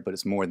progressive dinner, but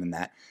it's more than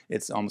that.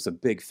 It's almost a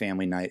big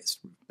family night. It's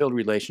build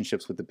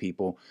relationships with the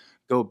people,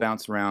 go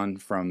bounce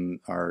around from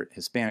our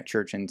Hispanic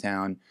church in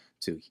town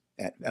to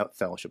at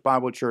Fellowship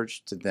Bible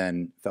Church to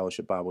then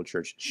Fellowship Bible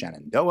Church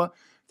Shenandoah.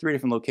 3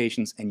 different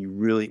locations, and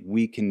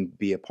we can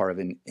be a part of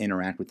it and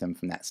interact with them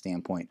from that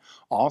standpoint.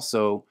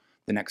 Also,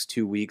 the next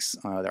 2 weeks,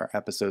 there are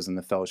episodes in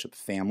the Fellowship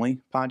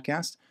Family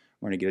podcast.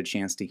 We're going to get a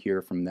chance to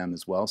hear from them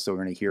as well. So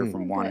we're going to hear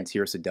from Juan and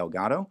Tirsa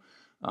Delgado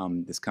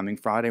this coming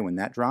Friday when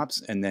that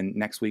drops. And then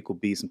next week will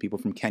be some people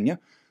from Kenya.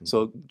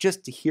 So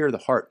just to hear the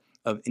heart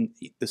of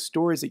the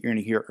stories that you're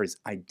going to hear are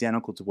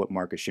identical to what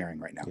Mark is sharing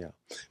right now.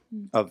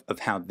 Of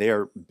how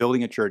they're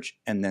building a church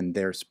and then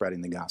they're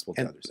spreading the gospel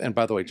to others. And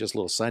by the way, just a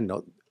little side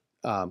note,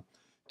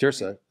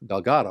 Tirsa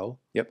Delgado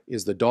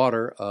is the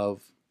daughter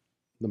of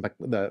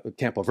the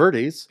Campo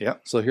Verdes.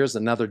 Yep. So here's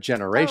another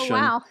generation. Oh,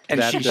 wow.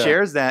 And she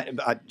shares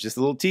that, just a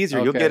little teaser,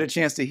 you'll get a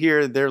chance to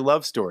hear their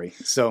love story.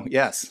 So,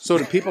 yes. So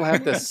do people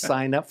have to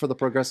sign up for the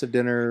progressive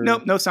dinner?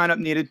 Nope, no sign up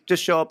needed.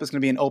 Just show up. It's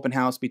going to be an open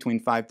house between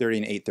 5:30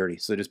 and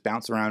 8:30. So just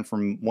bounce around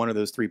from one of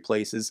those 3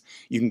 places.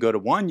 You can go to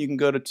 1, you can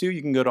go to 2,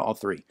 you can go to all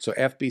 3. So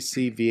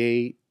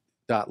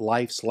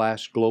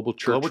fbcva.life/Global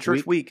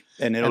Church Week.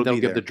 And they'll be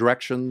give there. the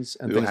directions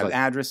and We'll things have like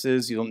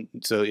addresses.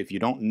 So if you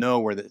don't know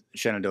where the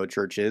Shenandoah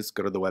Church is,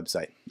 go to the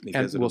website.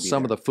 And will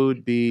some of the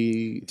food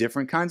be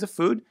different kinds of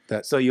food?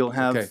 So you'll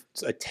have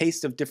a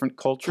taste of different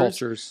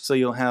cultures. So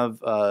you'll have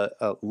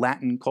a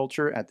Latin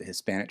culture at the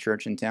Hispanic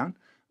church in town,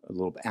 a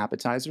little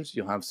appetizers.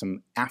 You'll have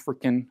some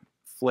African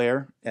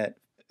flair at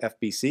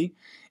FBC,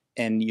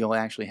 and you'll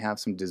actually have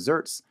some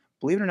desserts.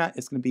 Believe it or not,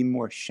 it's going to be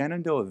more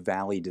Shenandoah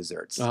Valley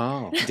desserts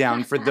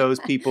down for those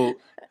people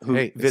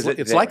who visit.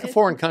 It's like a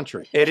foreign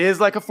country. It is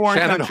like a foreign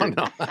country.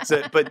 No.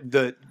 But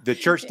the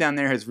church down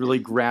there has really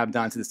grabbed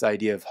onto this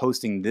idea of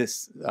hosting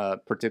this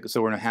particular.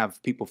 So we're going to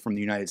have people from the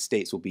United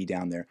States will be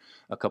down there.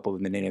 A couple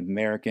of the Native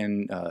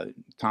American,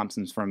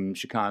 Thompson's from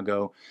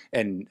Chicago,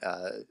 and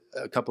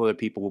a couple other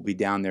people will be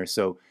down there.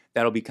 So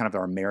that'll be kind of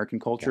our American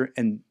culture.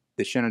 And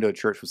the Shenandoah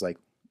Church was like,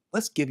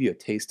 let's give you a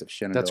taste of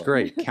Shenandoah. That's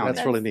great. County.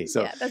 That's really neat.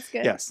 So, yeah, that's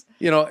good. Yes.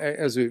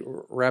 As we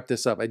wrap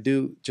this up, I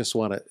do just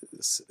want to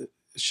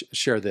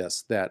share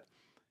this, that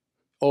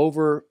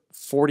over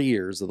 40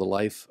 years of the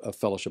life of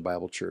Fellowship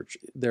Bible Church,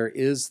 there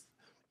is,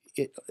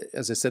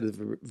 as I said at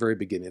the very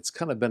beginning, it's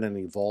kind of been an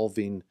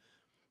evolving,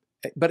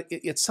 but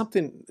it's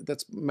something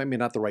that's maybe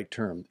not the right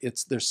term.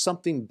 There's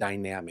something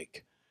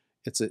dynamic.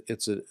 It's a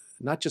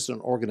not just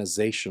an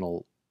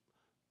organizational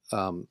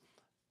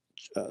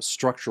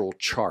structural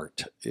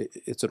chart.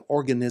 It's an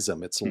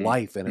organism. It's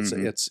life, and it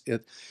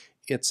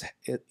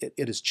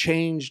has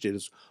changed. It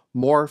has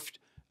morphed.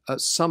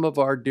 Some of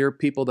our dear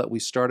people that we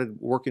started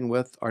working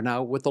with are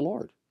now with the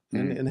Lord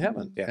in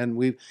heaven,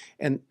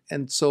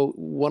 and so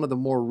one of the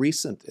more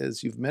recent,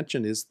 as you've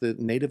mentioned, is the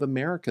Native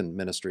American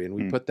ministry, and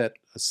we put that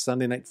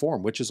Sunday night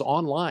forum, which is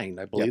online,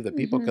 I believe, that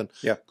people can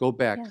go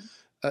back.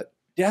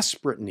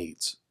 Desperate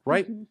needs,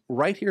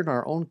 right here in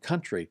our own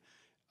country,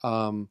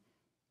 and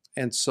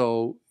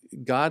so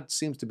God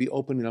seems to be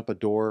opening up a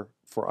door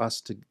for us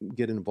to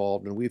get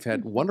involved. And we've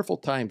had wonderful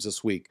times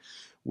this week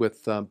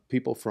with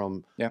people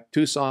from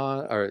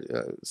Tucson, or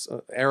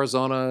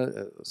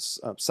Arizona,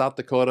 South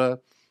Dakota,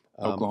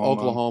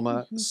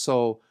 Oklahoma.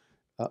 So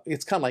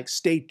it's kind of like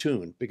stay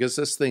tuned, because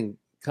this thing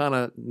kind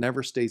of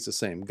never stays the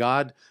same.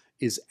 God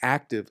is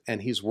active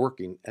and he's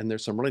working, and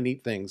there's some really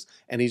neat things.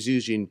 And he's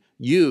using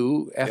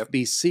you,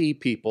 FBC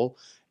people,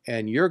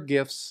 and your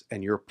gifts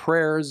and your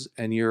prayers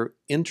and your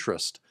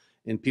interest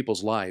in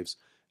people's lives.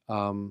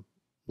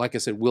 Like I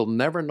said, we'll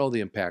never know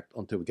the impact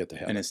until we get to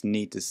heaven. And it's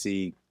neat to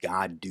see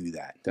God do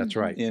that. That's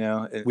right.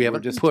 We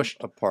haven't just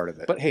pushed a part of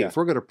it. But hey, if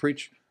we're going to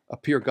preach a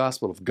pure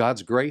gospel of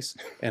God's grace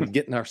and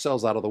getting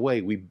ourselves out of the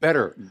way, we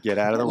better get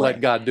out of the way.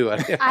 Let God do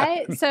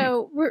it.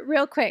 So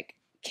real quick,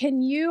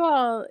 can you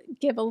all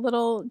give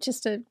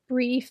just a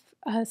brief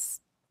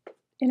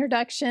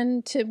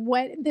introduction to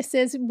what this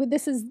is?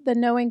 This is the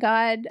Knowing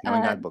God.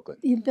 Knowing God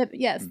booklet.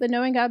 The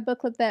Knowing God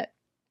booklet that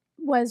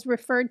was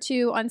referred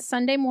to on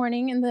Sunday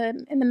morning in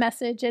the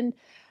message, and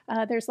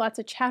there's lots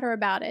of chatter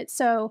about it.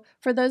 So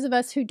for those of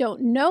us who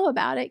don't know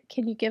about it,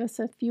 can you give us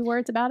a few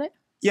words about it?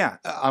 Yeah,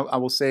 I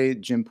will say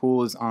Jim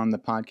Poole is on the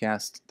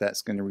podcast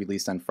that's going to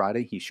release on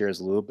Friday. He shares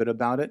a little bit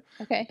about it.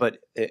 Okay. But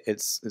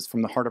it's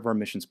from the heart of our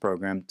missions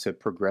program to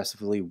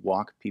progressively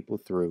walk people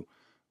through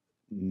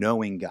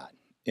knowing God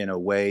in a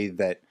way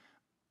that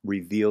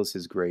reveals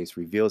His grace,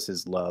 reveals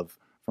His love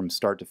from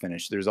start to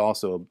finish. There's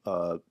also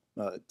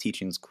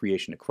teachings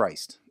creation of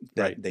Christ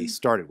that they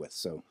started with.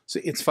 So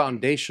it's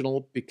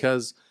foundational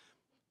because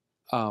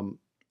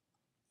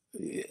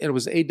it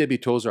was A.W.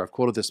 Tozer, I've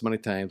quoted this many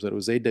times, but it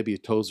was A.W.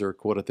 Tozer,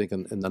 quote, I think,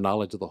 in The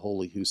Knowledge of the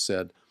Holy, who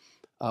said,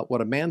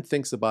 what a man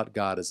thinks about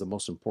God is the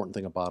most important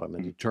thing about him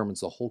and determines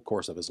the whole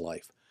course of his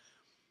life.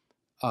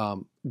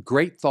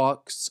 Great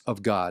thoughts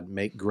of God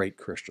make great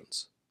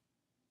Christians.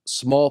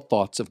 Small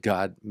thoughts of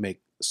God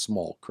make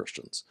small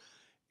Christians.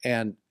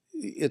 And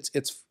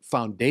it's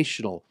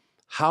foundational.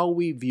 How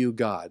we view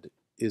God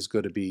is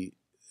going to be,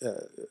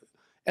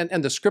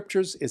 and the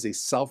Scriptures is a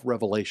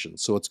self-revelation.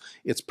 So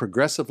it's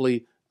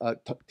progressively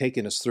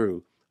taking us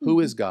through who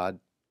is God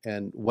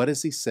and what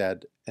has He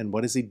said and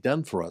what has He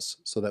done for us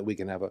so that we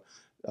can have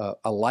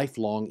a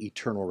lifelong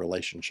eternal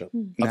relationship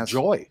of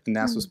joy. And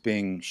that's what's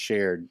being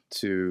shared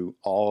to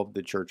all of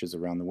the churches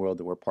around the world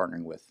that we're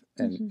partnering with.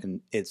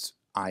 And it's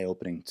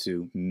eye-opening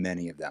to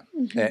many of them.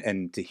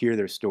 And to hear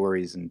their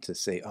stories and to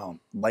say, oh,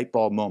 light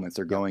bulb moments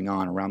are going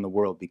on around the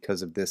world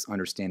because of this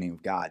understanding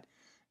of God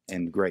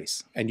and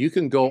grace. And you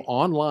can go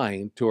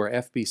online to our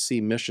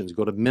FBC missions,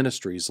 go to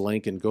ministries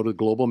link and go to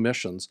global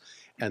missions.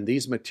 And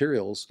these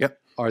materials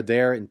are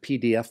there in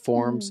PDF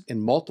forms in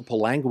multiple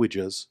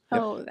languages.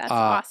 Oh, that's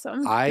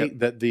awesome.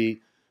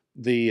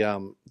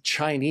 The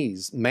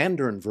Chinese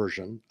Mandarin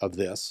version of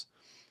this,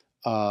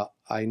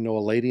 I know a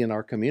lady in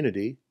our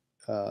community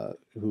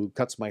who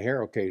cuts my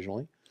hair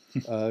occasionally.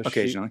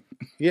 Occasionally.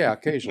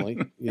 Occasionally,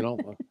 you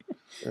know.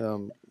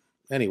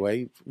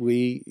 Anyway,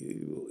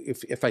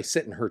 if I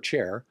sit in her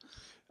chair,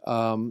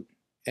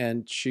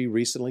 and she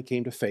recently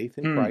came to faith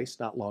in Christ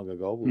not long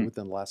ago,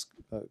 within the last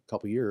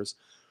couple of years,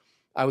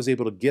 I was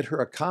able to get her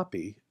a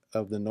copy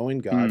of the Knowing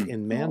God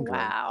in Mandarin. Oh,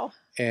 wow.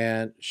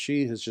 And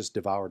she has just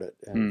devoured it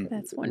and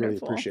That's really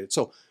wonderful. appreciate it.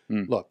 So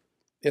look,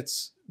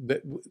 it's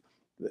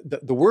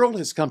the world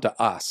has come to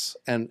us,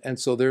 and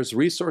so there's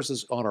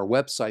resources on our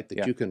website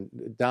that you can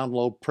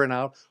download, print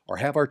out, or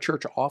have our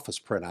church office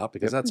print out,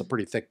 because that's a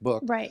pretty thick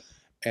book. Right.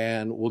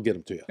 And we'll get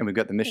them to you. And we've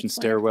got the mission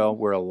stairwell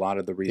where a lot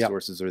of the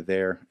resources are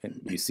there.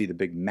 And you see the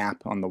big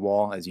map on the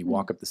wall as you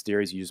walk up the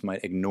stairs. You just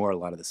might ignore a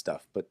lot of the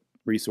stuff, but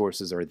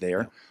resources are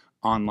there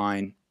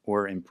online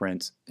or in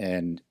print.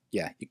 And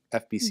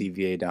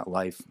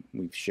FBCVA.life,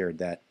 we've shared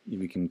that.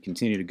 We can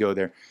continue to go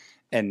there.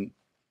 And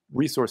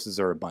resources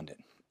are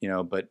abundant,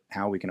 but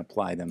how we can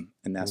apply them.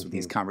 And that's what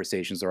these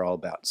conversations are all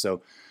about.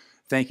 So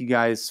thank you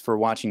guys for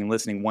watching and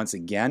listening once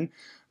again.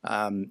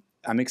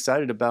 I'm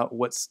excited about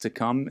what's to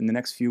come in the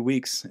next few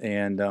weeks,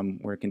 and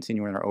we're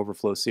continuing our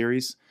Overflow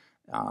series.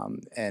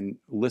 And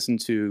listen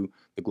to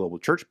the Global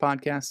Church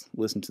podcast,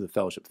 listen to the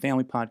Fellowship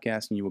Family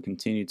podcast, and you will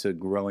continue to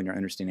grow in your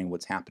understanding of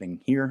what's happening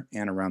here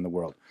and around the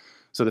world.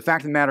 So the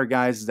fact of the matter,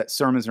 guys, is that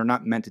sermons are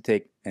not meant to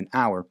take an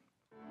hour,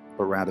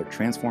 but rather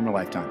transform a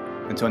lifetime.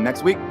 Until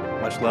next week,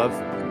 much love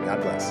and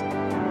God bless.